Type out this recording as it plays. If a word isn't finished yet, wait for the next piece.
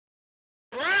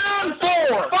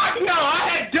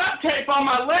on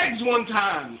my legs one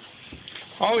time.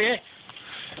 Oh, yeah.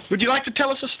 Would you like to tell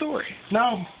us a story?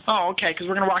 No. Oh, okay, because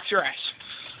we're going to wax your ass.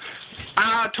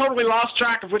 I totally lost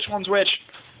track of which one's which.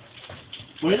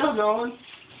 Where you going?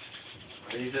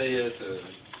 He said yes.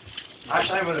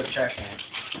 Actually, I would have checked man.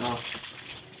 No.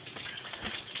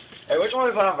 Hey, which one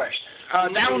is on first?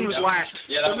 That one was last.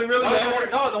 Yeah, that Does it really matter?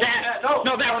 No,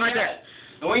 No, that one right there.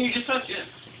 The one you just touched, yeah.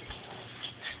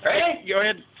 Ready? Go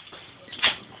ahead.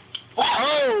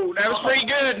 Oh, that was pretty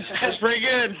good. That was pretty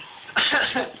good.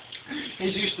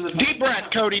 He's used to the... Deep breath,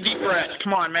 Cody. Deep breath.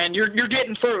 Come on, man. You're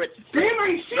getting through it. Damn,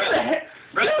 I see the hair.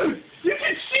 Dude, you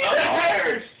can see the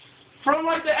hairs from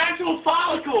like the actual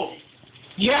follicle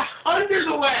Yeah. under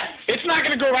the wax. It's not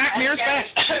going to go back near as fast.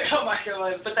 Oh my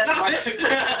God, but that's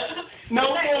No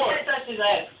more. Touch his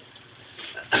ass.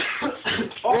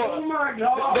 Oh my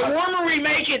God. The warmer we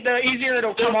make it, the easier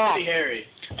it'll come off. hairy.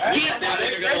 Yeah,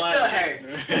 there's still hair.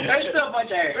 There's still a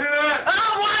bunch of hair.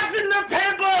 I'm watching the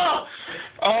pimple.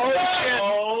 Oh,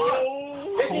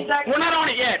 shit. 50 seconds. We're not on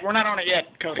it yet. We're not on it yet,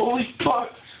 Cody. Holy fuck.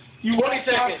 You want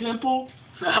that pimple?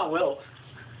 I will.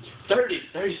 30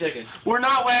 seconds. We're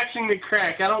not waxing the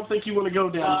crack. I don't think you want to go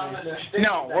down there.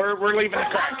 No, we're leaving the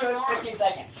crack. 15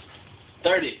 seconds.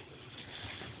 30.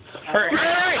 Hurry.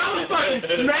 Hurry. I'll fucking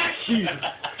smack you.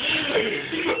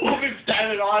 We'll be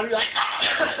standing on like.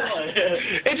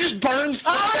 It just burns.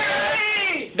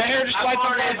 Hey! The hair just lights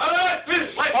up.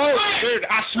 Oh, dude,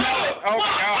 I smell it. Oh,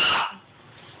 my God.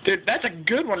 Dude, that's a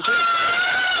good one, too.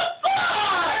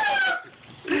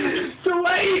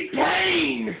 Delayed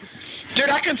pain. Dude,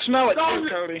 I can smell it, too,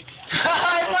 Cody.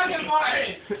 I fucking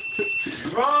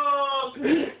farted. Wrong.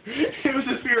 It was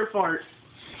a fear fart.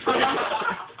 I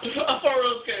thought it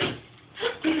was good.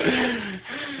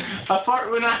 I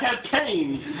fart when I have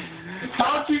pain. Why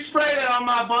don't you spray that on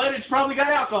my butt? It's probably got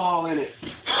alcohol in it.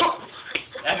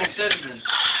 Epic citizen.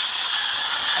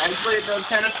 Hopefully it does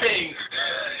kind of sting.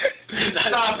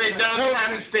 Stop, it does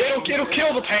kind of sting. It'll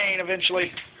kill the pain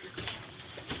eventually.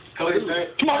 Cody's very.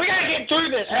 Come on, we gotta get through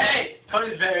this. Hey,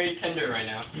 Cody's very tender right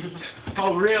now.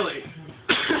 Oh, really?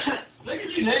 Look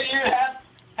at you, Nick. You're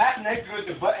half naked with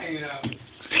the butt hanging out.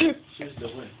 Here's the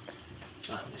win.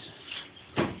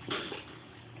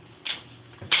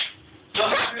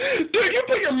 Dude, you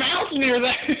put your mouth near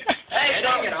that. Hey,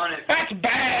 don't get on it. That's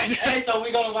bad. Hey, so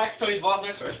we gonna wax Cody's balls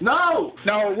next week? No.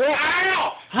 No, well,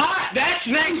 ow! Hot. That's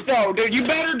next though, dude. You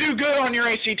better do good on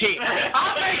your ACT.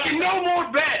 I'm making no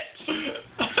more bets.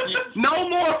 No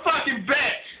more fucking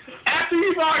bets. After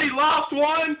you've already lost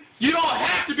one, you don't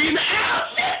have to be in the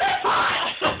shit, that's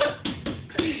hot.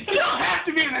 You don't have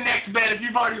to be in the next bet if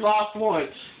you've already lost one.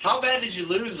 How bad did you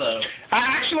lose though?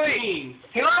 Actually,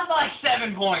 He lost by like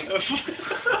 7 points.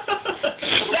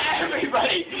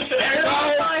 Everybody. He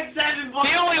lost by like 7 points.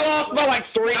 he only lost by like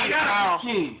 3. I got Wow. a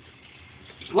 15.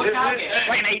 What target?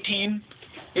 Like an 18.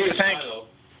 I think.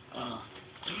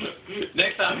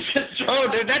 Next time, just Oh,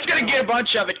 dude, that's gonna get a bunch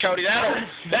of it, Cody.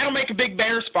 That'll make a big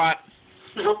bare spot.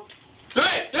 3,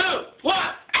 2, 1.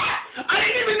 I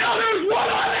didn't even know there was one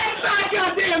on that side,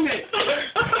 goddamn it!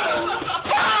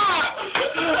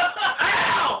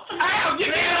 Ow! Ow! Give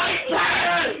me an ice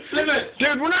pack!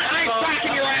 Dude, we're not ice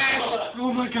packing your ass.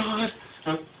 Oh my God.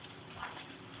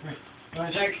 You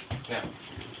wanna check? Yeah.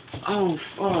 Oh,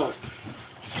 fuck.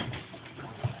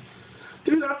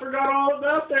 Dude, I forgot all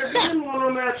about there being one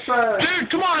on that side.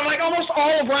 Dude, come on, like almost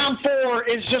all of round 4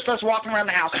 is just us walking around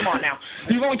the house. Come on now.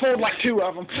 You've only pulled like 2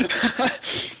 of them.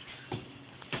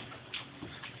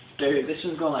 Dude, this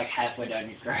is going like halfway down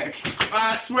your crack.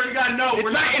 I swear to God, no. It's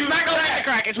not going down the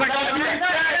crack. It's not going down the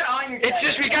crack. It's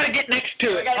just we gotta get next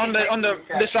to it on the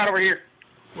this side over here.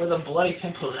 Where the bloody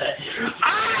pimple's at.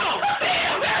 Ow!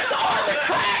 Damn, that's all the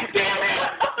crack, damn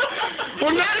it!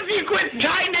 Well, not if you quit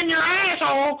tightening your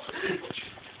asshole.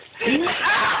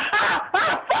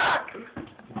 Fuck!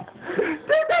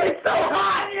 Dude, that is so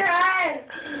hot in your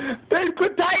ass. Dude,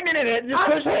 quit tightening it. Just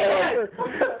push it over.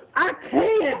 I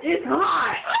can't. It's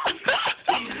hot.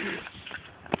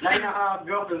 Now you know how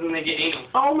girls is when they get anal.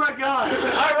 Oh my God.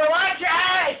 Alright, relax your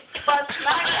ass! But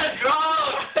not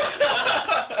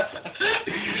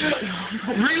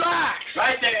Relax.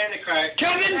 Right there in the crack.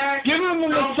 Kevin, give him a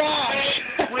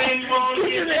massage. When won't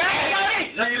you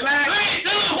Relax. Relax. 3, 2,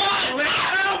 1.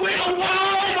 Oh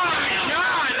my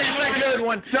God, that's a good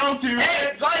one. Don't do Hey,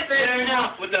 it. right there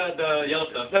now. With the yellow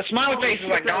stuff. The smiley face is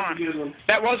like That was gone. a good one.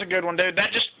 That was a good one, dude.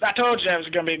 I told you that was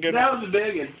gonna be a good one. That was a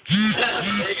big one.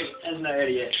 That's no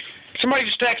idiot. Somebody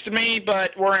just texted me,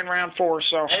 but we're in round 4,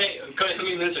 so. Hey, Cody, how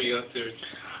many minutes are you up to?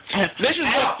 This is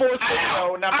the 4th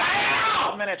video, and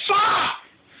about 5 minutes.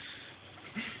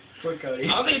 Poor Cody. I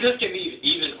don't think this can be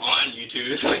even on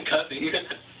YouTube. It's like cussing.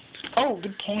 Oh,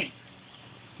 good point.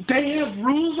 They have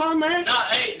rules on that? No,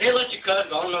 hey, they let you cut,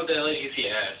 but I don't know if they let you see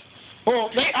ass. Well,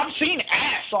 I've seen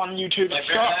ass on YouTube and Like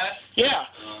stuff. bare ass? Yeah,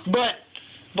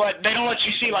 but they don't let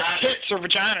you see like tits or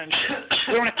vagina and shit.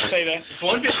 We don't have to say that. It's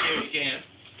one video you can.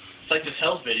 It's like this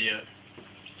health video.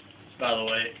 By the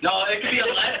way. No, it could be a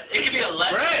lesson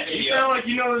Brett, you video. sound like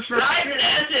you know this for Life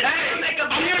lesson. Hey, Make a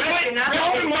I'm here video.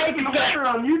 Don't like and share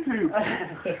on YouTube.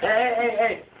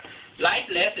 Hey. Life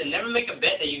lesson. Never make a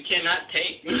bet that you cannot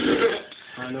take.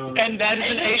 I know. And that is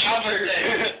an Asian.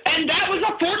 And that was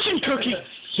a fortune cookie.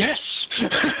 Yes.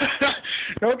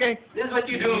 Okay. This is what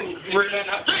you do. 3, 2, 1.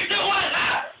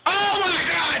 Oh my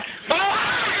God!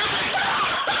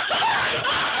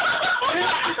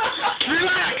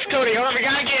 Relax, Cody. Hold on, we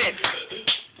gotta get it.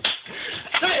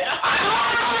 Oh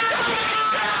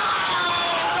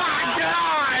my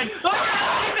God!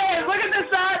 Look at the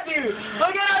side view.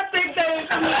 Look at how thick that is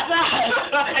from the side.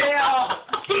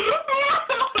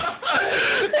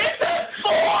 It's a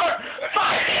 4,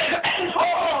 5, and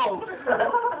home.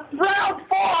 Round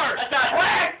 4.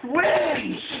 Wax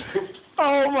wins.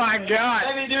 Oh my God!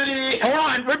 Heavy duty. Hold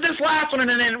on, with this last one,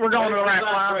 and then we're going to the round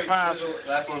 5.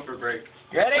 Last one for break.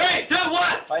 Ready? 3, 2, 1.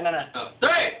 Wait, no. 3,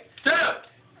 2,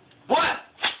 1.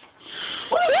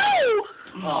 Woo!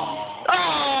 Oh. Oh!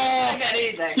 I got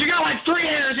anything. You got like 3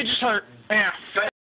 hairs. It just hurt.